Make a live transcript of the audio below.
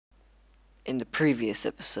in the previous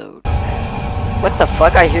episode. What the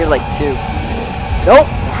fuck? I hear like two. Nope.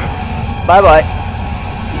 Bye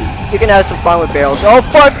bye. You can have some fun with barrels. Oh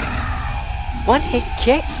fuck! One hit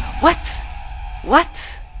kick? What?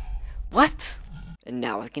 What? What? And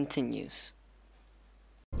now it continues.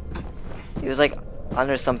 He was like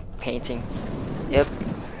under some painting. Yep.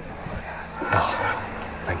 Oh,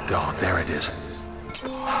 thank God, there it is.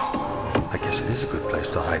 I guess it is a good place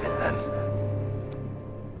to hide it then.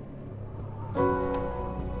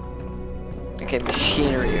 Okay,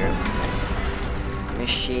 machinery room.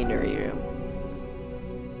 Machinery room.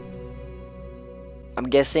 I'm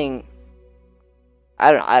guessing.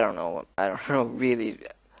 I don't know. I don't know really.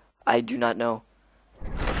 I do not know.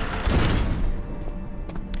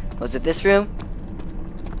 Was it this room?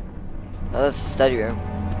 No, that's the study room.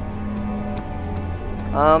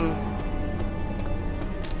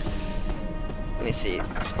 Let me see.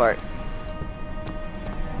 This part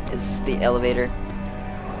is the elevator.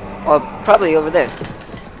 Oh, probably over there.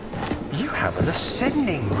 You have an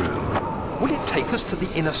ascending room. Will it take us to the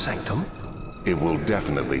inner sanctum? It will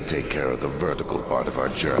definitely take care of the vertical part of our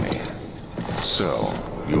journey. So,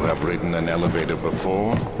 you have ridden an elevator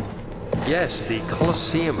before? Yes, the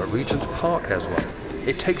Colosseum at Regent's Park has one.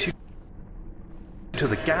 It takes you to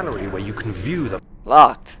the gallery where you can view the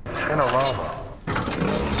Locked. panorama.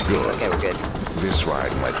 Good. Okay, we're good. This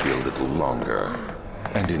ride might be a little longer,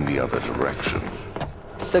 and in the other direction.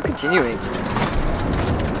 Still continuing.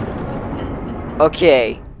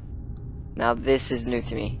 Okay. Now this is new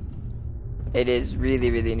to me. It is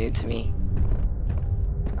really, really new to me.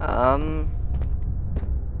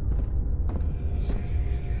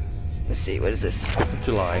 Let's see, what is this? 5th of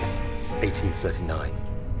July, 1839.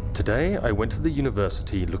 Today, I went to the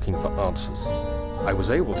university looking for answers. I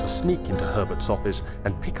was able to sneak into Herbert's office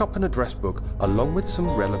and pick up an address book along with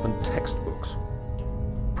some relevant textbooks.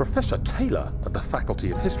 Professor Taylor at the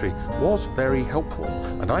Faculty of History was very helpful,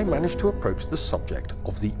 and I managed to approach the subject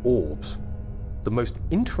of the orbs. The most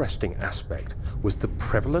interesting aspect was the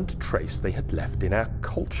prevalent trace they had left in our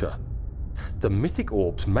culture. The mythic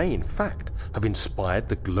orbs may, in fact, have inspired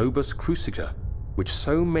the globus cruciger, which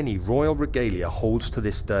so many royal regalia holds to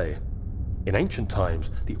this day. In ancient times,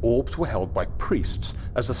 the orbs were held by priests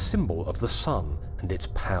as a symbol of the sun and its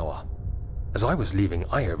power. As I was leaving,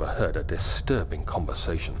 I overheard a disturbing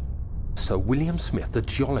conversation. Sir William Smith, the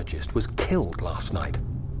geologist, was killed last night.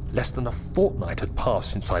 Less than a fortnight had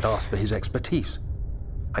passed since I'd asked for his expertise.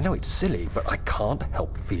 I know it's silly, but I can't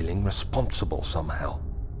help feeling responsible somehow.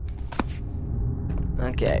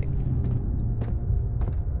 Okay.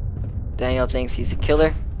 Daniel thinks he's a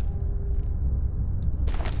killer.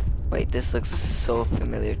 Wait, this looks so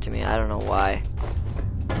familiar to me. I don't know why.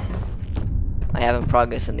 I haven't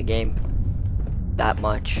progressed in the game that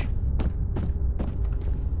much.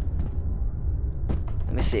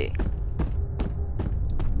 Let me see.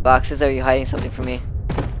 Boxes, are you hiding something from me?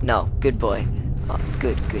 No, good boy. Oh,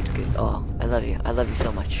 good. Oh, I love you. I love you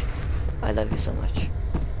so much. I love you so much.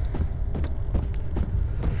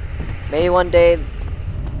 Maybe one day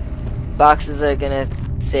boxes are gonna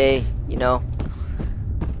say, you know,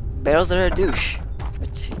 barrels are a douche,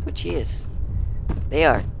 which he is. They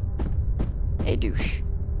are a douche.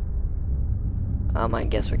 I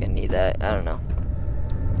guess we're gonna need that. I don't know.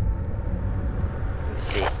 Let me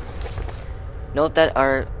see. Note that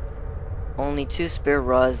are only 2 spare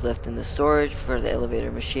rods left in the storage for the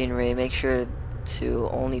elevator machinery. Make sure to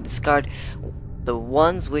only discard the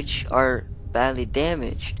ones which are badly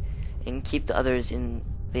damaged, and keep the others in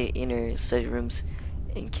the inner study rooms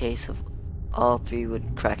in case of all 3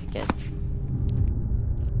 would crack again.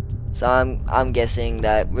 So I'm guessing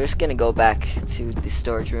that we're just gonna go back to the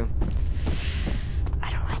storage room.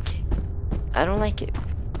 I don't like it.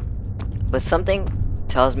 But something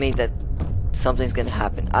tells me that something's gonna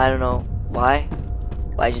happen. I don't know why.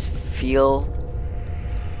 But I just feel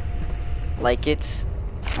like it.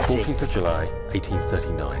 Let's see. 14th of July,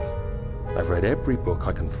 1839. I've read every book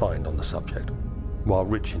I can find on the subject. While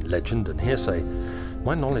rich in legend and hearsay,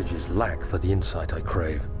 my knowledge is lack for the insight I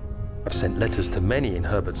crave. I've sent letters to many in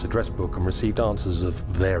Herbert's address book and received answers of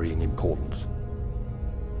varying importance.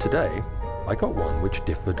 Today, I got one which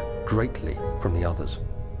differed greatly from the others.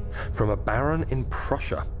 From a baron in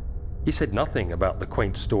Prussia. He said nothing about the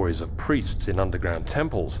quaint stories of priests in underground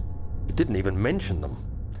temples. He didn't even mention them.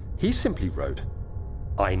 He simply wrote,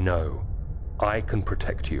 "I know. I can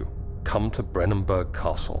protect you. Come to Brennenburg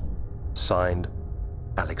Castle. Signed,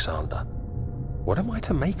 Alexander." What am I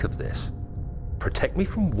to make of this? Protect me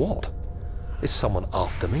from what? Is someone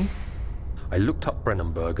after me? I looked up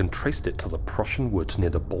Brennenburg and traced it to the Prussian woods near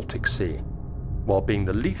the Baltic Sea. While being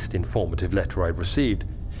the least informative letter I've received,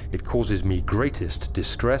 it causes me greatest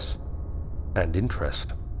distress and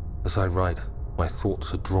interest. As I write, my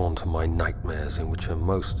thoughts are drawn to my nightmares in which a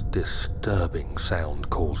most disturbing sound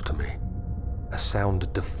calls to me. A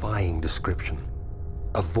sound defying description.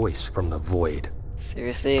 A voice from the void.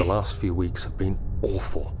 Seriously? The last few weeks have been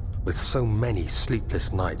awful, with so many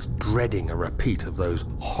sleepless nights dreading a repeat of those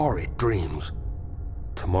horrid dreams.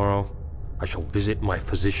 Tomorrow, I shall visit my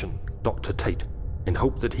physician, Dr. Tate, in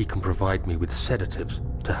hope that he can provide me with sedatives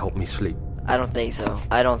to help me sleep. I don't think so.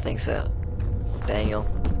 I don't think so. Daniel.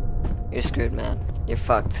 You're screwed, man. You're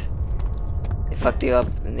fucked. They fucked you up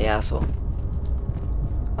in the asshole.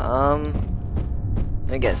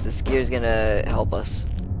 I guess this gear's gonna help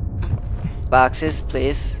us. Boxes,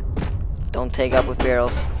 please. Don't take up with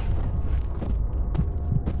barrels.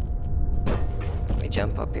 Let me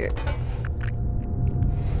jump up here.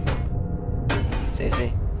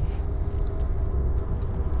 Seriously?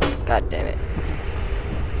 God damn it.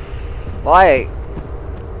 Why?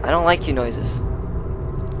 I don't like you noises.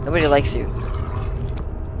 Nobody likes you.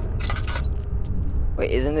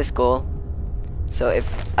 Wait, isn't this goal? So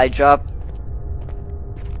if I drop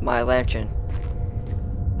my lantern,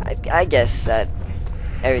 I guess that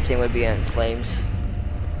everything would be in flames.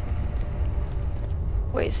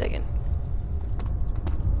 Wait a second.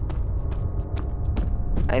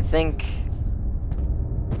 I think...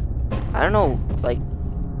 I don't know, like...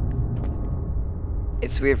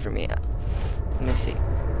 It's weird for me. Let me see.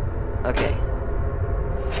 Okay.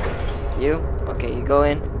 You? Okay, you go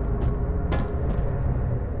in.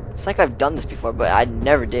 It's like I've done this before, but I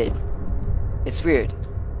never did. It's weird.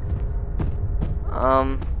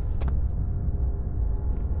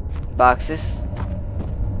 Boxes?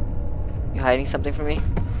 You hiding something from me?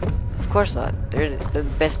 Of course not. They're the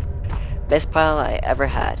best pile I ever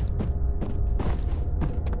had.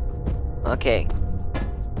 Okay.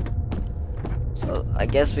 So I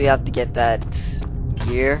guess we have to get that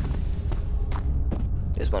gear.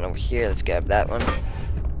 There's one over here. Let's grab that one.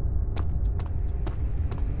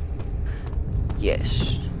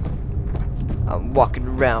 Yes. I'm walking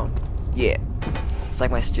around. Yeah. It's like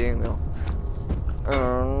my steering wheel.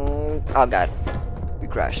 Oh god. We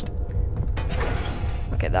crashed.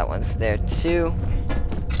 Okay, that one's there too.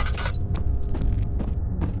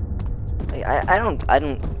 I don't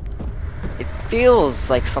it feels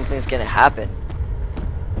like something's gonna happen,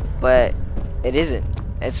 but it isn't.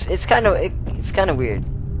 It's kind of weird.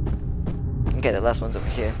 Okay, the last one's over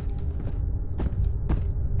here.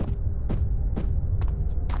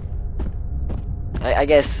 I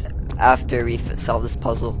guess after we solve this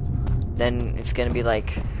puzzle, then it's gonna be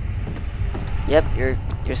like, yep, you're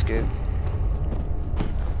screwed.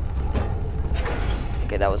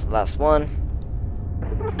 Okay, that was the last one.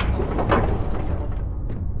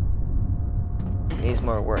 Needs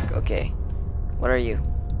more work. Okay, what are you?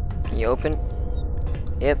 Can you open?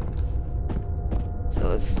 Yep. So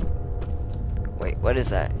let's wait. What is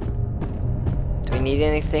that? Do we need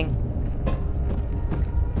anything?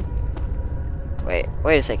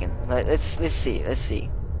 Wait a second. Let's see.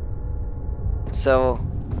 So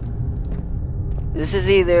this is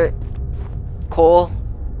either coal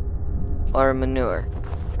or manure,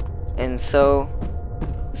 and so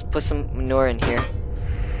let's put some manure in here.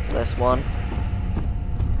 So that's one.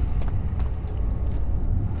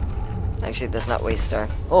 Actually, that's not waste star.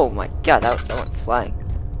 Oh my god, that went flying.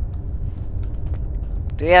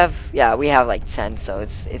 Do we have? Yeah, we have like 10, so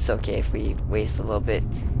it's okay if we waste a little bit.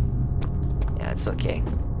 Yeah, it's okay.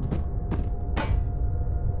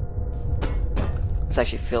 Let's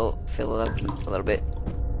actually fill it up a little bit.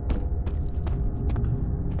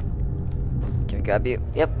 Can we grab you?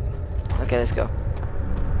 Yep. Okay, let's go.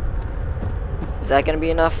 Is that gonna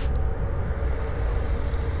be enough?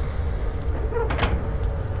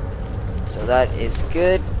 So that is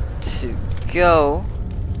good to go.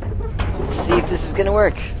 Let's see if this is gonna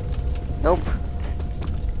work. Nope.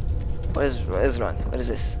 What is wrong? What is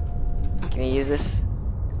this? Can we use this?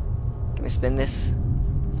 Can we spin this?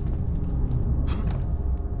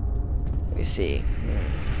 Let me see.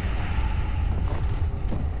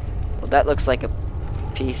 Well, that looks like a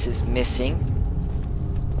piece is missing.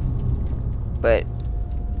 But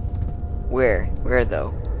where? Where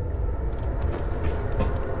though?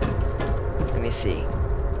 Let me see.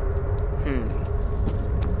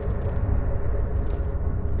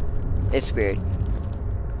 It's weird.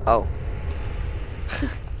 Oh.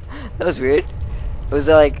 That was weird. It was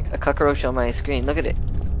like a cockroach on my screen. Look at it.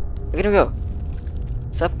 Look at him go.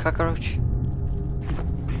 What's up, cockroach?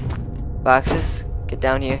 Boxes. Get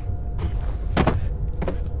down here.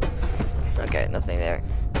 Okay, nothing there.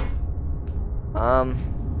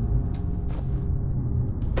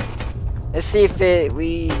 Let's see if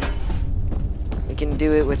we can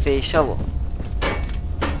do it with a shovel.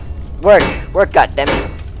 Work, goddammit.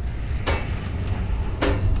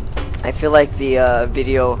 I feel like the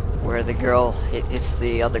video where the girl hits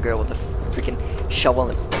the other girl with a freaking shovel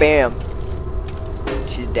and bam,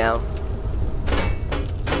 she's down.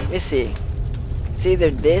 Let me see. It's either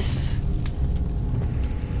this,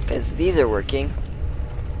 because these are working.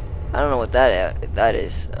 I don't know what that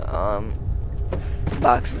is.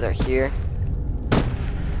 Boxes are here.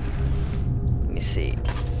 Let me see.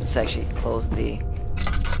 Let's actually close the.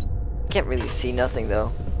 Can't really see nothing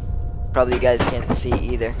though. Probably you guys can't see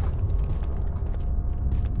either.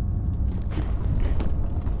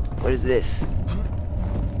 What is this?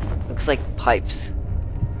 Looks like pipes.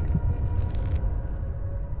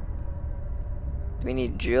 Do we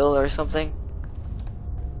need drill or something?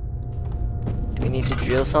 Do we need to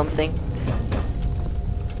drill something?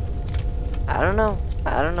 I don't know.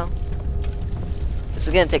 This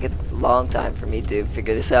is gonna take a long time for me to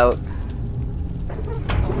figure this out.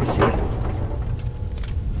 Let me see.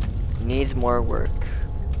 Needs more work.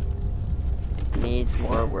 Needs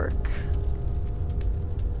more work.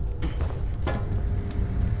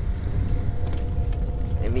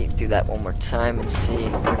 Let me do that one more time and see.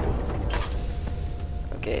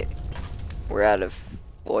 Okay, we're out of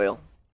oil.